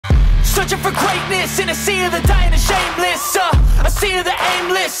Searching for greatness in a sea of the dying and shameless, a sea of the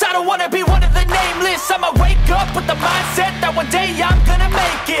aimless. I don't wanna be one of the nameless. I'ma wake up with the mindset that one day I'm gonna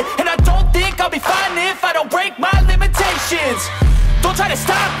make it. And I don't think I'll be fine if I don't break my limitations. Don't try to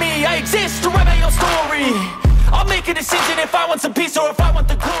stop me, I exist to write my own story. I'll make a decision if I want some peace or if I want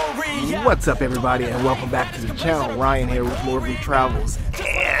the glory. Yeah. What's up, everybody, and welcome back to the channel. Ryan here with More Blue Travels, and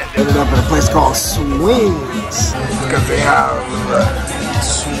ended up at a place called Swings because they have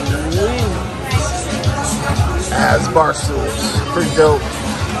swings as bar stools. Pretty dope.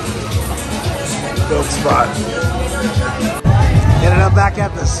 Dope spot. Ended up back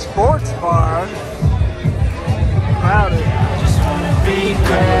at the sports bar. Crowded. I just wanna be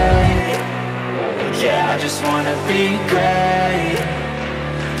great. Yeah, I just wanna be great.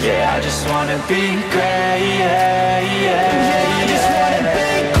 Yeah, I just wanna be great. Yeah, I just wanna be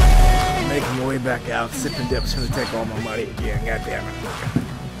great. Making my way back out, sipping dips, gonna take all my money again. God damn it.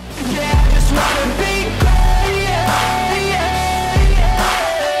 Yeah, I just wanna be great. Yeah.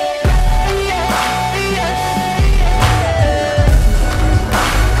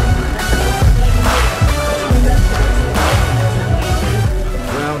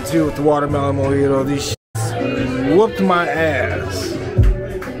 With the watermelon mojito, these shits whooped my ass.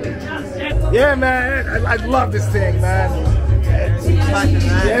 Yeah, man, I love this thing, man.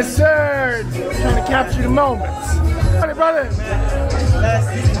 Yes, sir. Trying to capture the moments. Brother.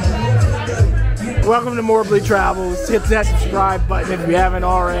 Welcome to More Blue Travels. Hit that subscribe button if you haven't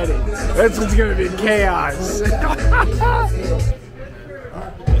already. This is gonna be chaos. Let's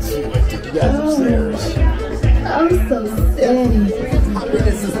see what I take you guys upstairs. I'm so sad.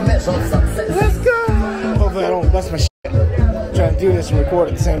 Let's go! Hopefully I don't bust my shit. I'm trying to do this and record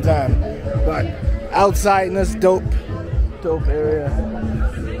at the same time. But outside in this dope area.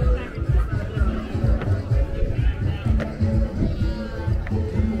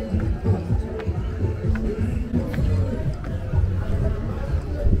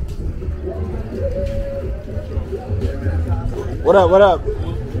 What up, what up?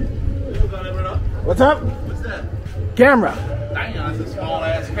 What's up? What's that? Camera. Dang, that's a small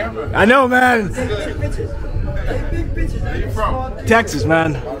ass camera. I know, man. Good. Where you from? Texas,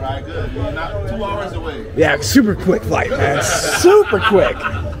 man. Alright, good. You're not 2 hours away. Yeah, super quick flight, man. Super quick.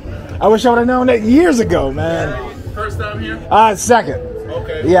 I wish I would have known that years ago, man. First time here? Second.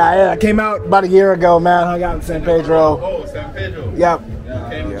 Okay. Yeah, I came out about a year ago, man. Hung out in San Pedro. Oh, San Pedro. Yep. You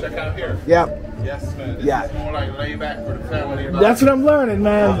came to check out here? Yep. Yes, man. This Yeah. is more like laid back for the family. That's what I'm learning,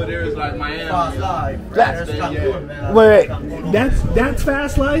 Over man. there is like Miami. Wait, that's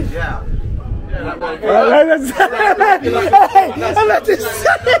fast life? Yeah.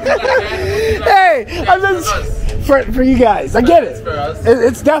 I'm just for you guys. I get it.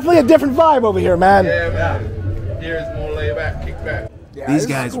 It's definitely a different vibe over here, man. Yeah, man. Here is more laid back, kick back. Yeah, These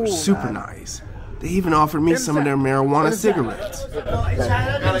guys were super nice. They even offered me some of their marijuana cigarettes.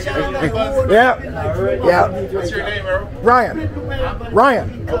 Yeah. What's your name, Earl? Ryan.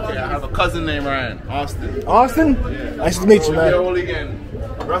 Okay, I have a cousin named Ryan. Austin. Austin? Yeah. Nice to meet you, man.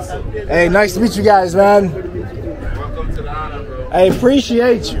 Russell. Hey, nice to meet you guys, man. Welcome to the honor, bro. I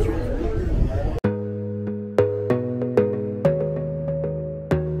appreciate you.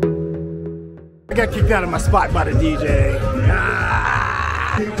 I got kicked out of my spot by the DJ.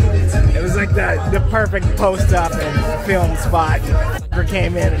 It was like the perfect post-up and film spot. He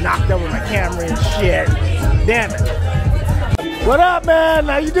came in and knocked over my camera and shit. Damn it. What up, man?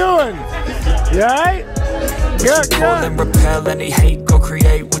 How you doing? You alright? Good. And repel any hate, go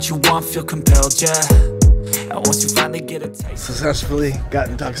create what you want, feel compelled, yeah. And once you finally get a taste. Successfully got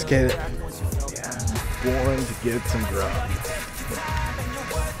intoxicated. Yeah, born to get some grub.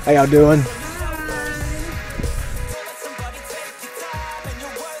 How y'all doing?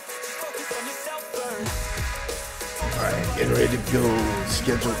 Alright, getting ready to go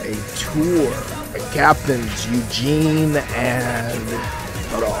schedule a tour. My captains, Eugene and...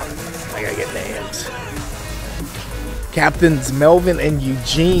 Hold on, I gotta get names. Captains Melvin and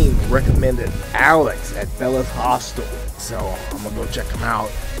Eugene recommended Alex at Bella's Hostel. So I'm gonna go check them out,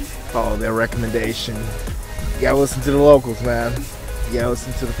 follow their recommendation. You gotta listen to the locals, man. You gotta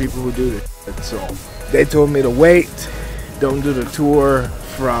listen to the people who do this. So they told me to wait, don't do the tour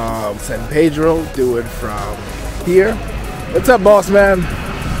from San Pedro, do it from here. What's up, boss man?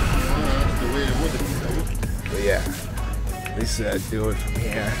 But yeah, they said do it from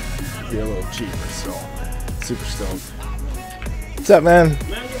here, be a little cheaper, so super stoked. What's up, man?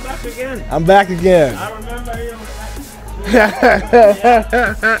 Man, you're back again. I'm back again. I remember you.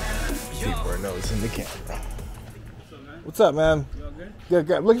 People are noticing the camera. What's up, man? You all good?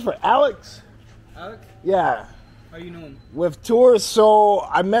 Good. Looking for Alex? Alex? Yeah. How you know him? With tours, so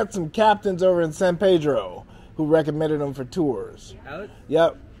I met some captains over in San Pedro who recommended them for tours. Alex?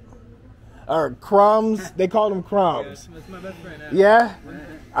 Yep. Or Crumbs. They called them Crumbs. That's my best friend. Alex. Yeah?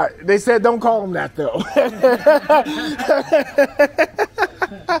 They said don't call them that, though.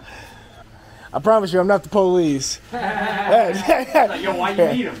 I promise you, I'm not the police. Yo, why you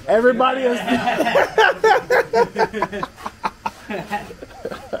need him? Everybody is...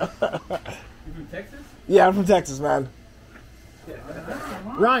 You from Texas? Yeah, I'm from Texas, man.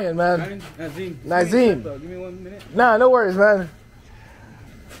 Ryan, man. Nazim. Nazim. Give me 1 minute. Nah, no worries, man.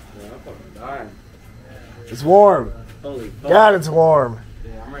 Yeah, I'm fucking dying. It's warm. Holy fuck. God, it's warm.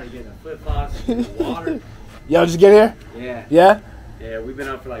 Yeah, I'm ready to get in the flip-flops and the water. Yo, did you get here? Yeah. Yeah? Yeah, we've been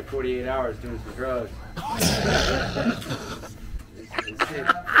up for like 48 hours doing some drugs.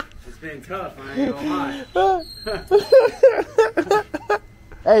 It's been tough, I ain't gonna lie.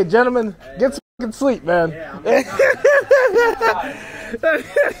 Hey, gentlemen, get some fucking sleep, man. Yeah,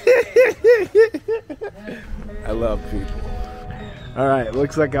 I love people. Alright,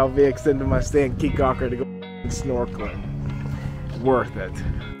 looks like I'll be extending my stay in Caye Caulker to go snorkeling. Worth it.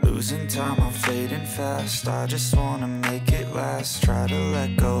 Losing time, I'm fading fast. I just wanna make it last. Try to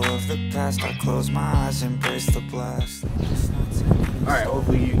let go of the past. I close my eyes, embrace the blast. Alright,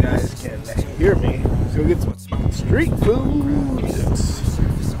 hopefully you guys can hear me. Let's go get some street food.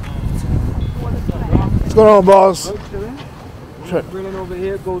 What's going on, boss? Grilling over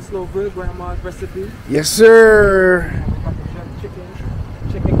here, Go Slow Grill, grandma's recipe. Yes, sir.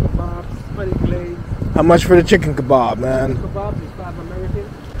 Chicken kebabs, honey glaze. How much for the chicken kebab, man? Kebabs is 5 American.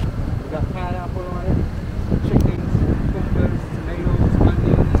 We got pineapple on it, chickens, cucumbers, tomatoes,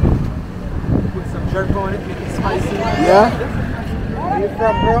 onions. Put some jerk on it, make it spicy. Yeah? Where you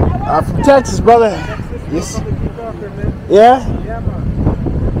from, bro? I'm from Texas, brother. Yes. Caye Caulker, man. Yeah? Yeah, man.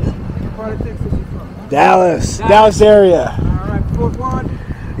 What part of Texas you from? Dallas. Dallas area. Alright, Fort Ward.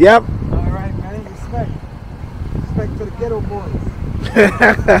 Yep. Alright, man. Respect. Respect to the ghetto boys.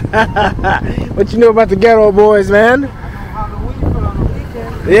 What you know about the ghetto boys, man? I know Halloween for on the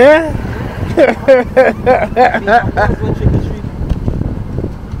weekend. Yeah?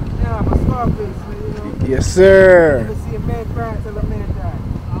 Yeah, I'm a Scarface, man, you know. Yes, sir. Never see a man cry till a man die.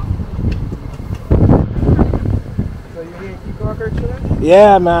 So you're here in Caye Caulker, chilling?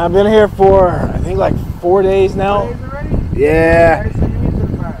 Yeah, man. I've been here for, I think, like 4 days now. 4 days already? Yeah. Alright, so you're into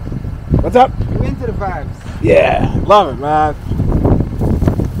the vibes. What's up? You're into the vibes. Yeah. Love it, man.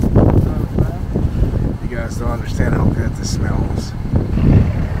 You guys don't understand how good this smells.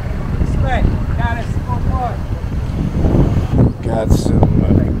 Respect. Dallas, Fort Ward. Got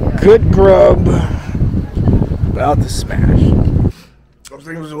some good grub. About to smash. I was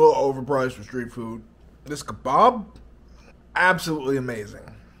thinking it was a little overpriced for street food. This kebab, absolutely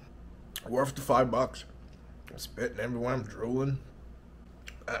amazing. Worth the $5. I'm spitting everywhere, I'm drooling.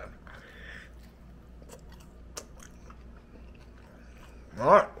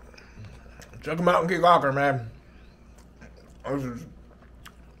 Alright. Check them out in Caye Caulker, man.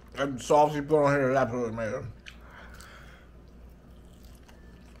 That sauce you put on here is absolutely amazing.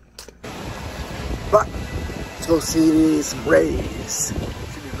 But let's go see these rays. See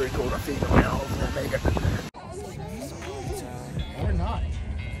these really cool graffiti around Omega. Or not.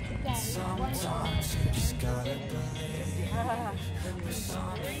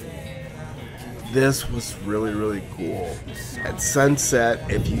 This was really, really cool. At sunset,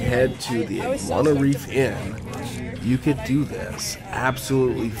 if you head to the Iguana Reef Inn, you could do this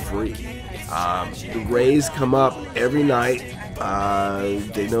absolutely free. The rays come up every night.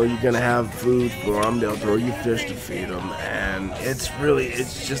 They know you're gonna have food for them. They'll throw you fish to feed them, and it's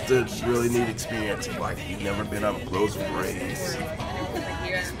just a really neat experience. Like you've never been up close with rays.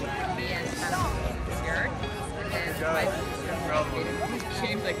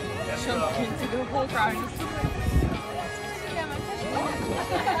 James like jumped into the whole crowd.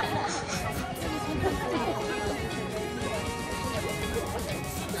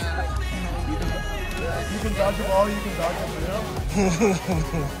 You can dodge a ball, you can dodge a ball.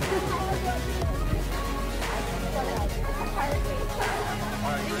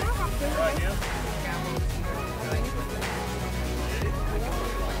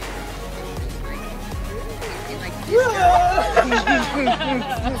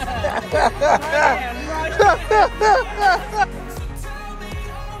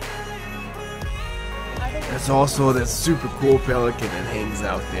 There's also this super cool pelican that hangs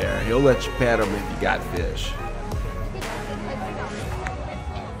out there. He'll let you pet him if you got fish.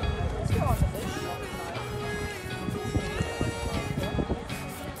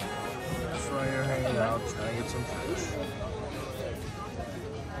 That's why you're hanging out, trying to get some fish.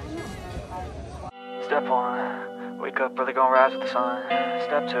 Step 1. up, really gonna rise with the sun.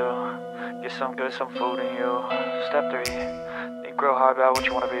 Step 2, get some good, some food in you. Step 3, think real hard about what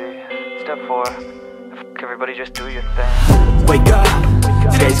you wanna be. Step 4, everybody just do your thing. Wake up,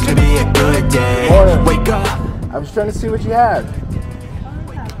 today's gonna be a good day. Wake up. I was trying to see what you had.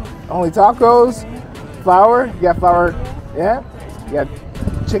 Only tacos? Flour? You got flour? Yeah? You got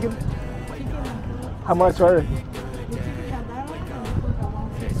chicken? How much are it?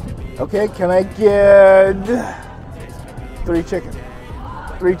 Okay, can I get 3 chicken?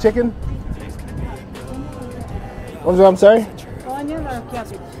 3 chicken? I'm sorry? Onion or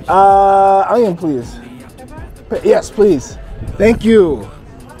cabbage? Onion, please. Yes, please. Thank you.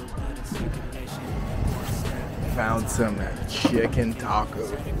 Found some chicken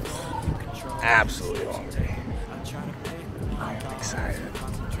tacos. Absolutely hungry. I am excited.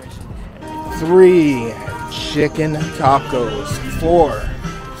 3 chicken tacos for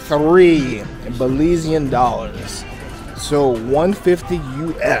 3 Belizean dollars. So 150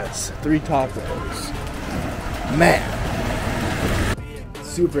 US. 3 tacos. Man.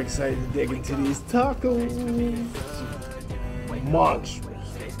 Super excited to dig into these tacos. Monstrous.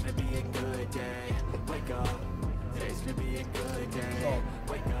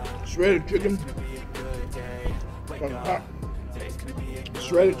 Shredded chicken.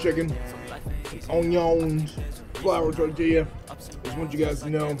 Shredded chicken. Onions. Flour tortilla. Just want you guys to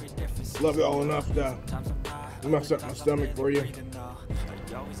know. Love it all enough to mess up my stomach for you.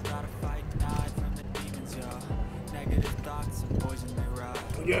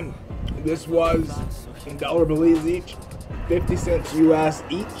 Again, this was $1 Belize each, 50 cents US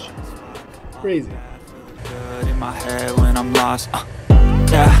each. Crazy. Good in my head when I'm lost.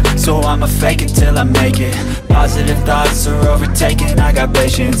 Yeah, so I'ma fake it till I make it. Positive thoughts are overtaken. I got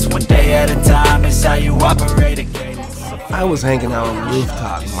patience. One day at a time is how you operate again. I was hanging out on the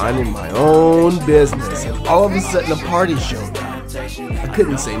rooftop, minding my own business, and all of a sudden a party showed up. I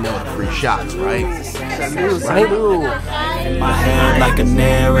couldn't say no to free shots, right? Right? In my head like a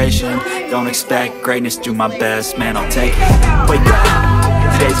narration. Don't expect greatness, do my best, man, I'll take it. Wake up,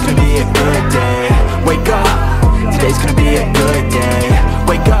 today's gonna be a good day. Wake up, today's gonna be a good day.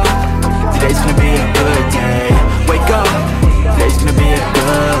 Wake up, today's gonna be a good day. Wake up, today's gonna be a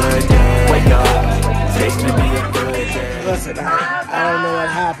good day. Wake up, today's gonna be a good day. Listen, I don't know what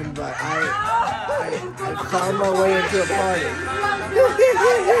happened, but I found my way into a party.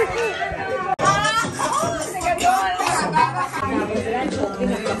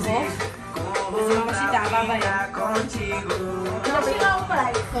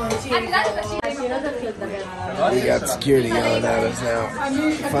 We got security yelling at us now.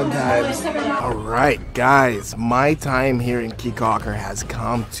 Fun times. Alright guys, my time here in Caye Caulker has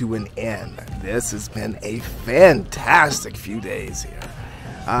come to an end. This has been a fantastic few days here.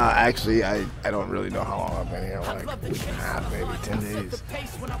 Actually, I don't really know how long I've been here, like a week and a half, maybe 10 days.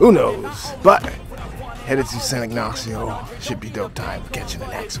 Who knows? But headed to San Ignacio. Should be dope time. Catching the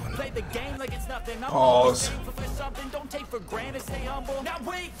next one. Pause.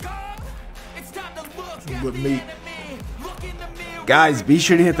 With me. Guys, be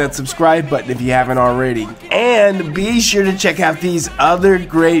sure to hit that subscribe button if you haven't already. And be sure to check out these other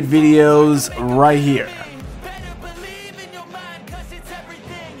great videos right here.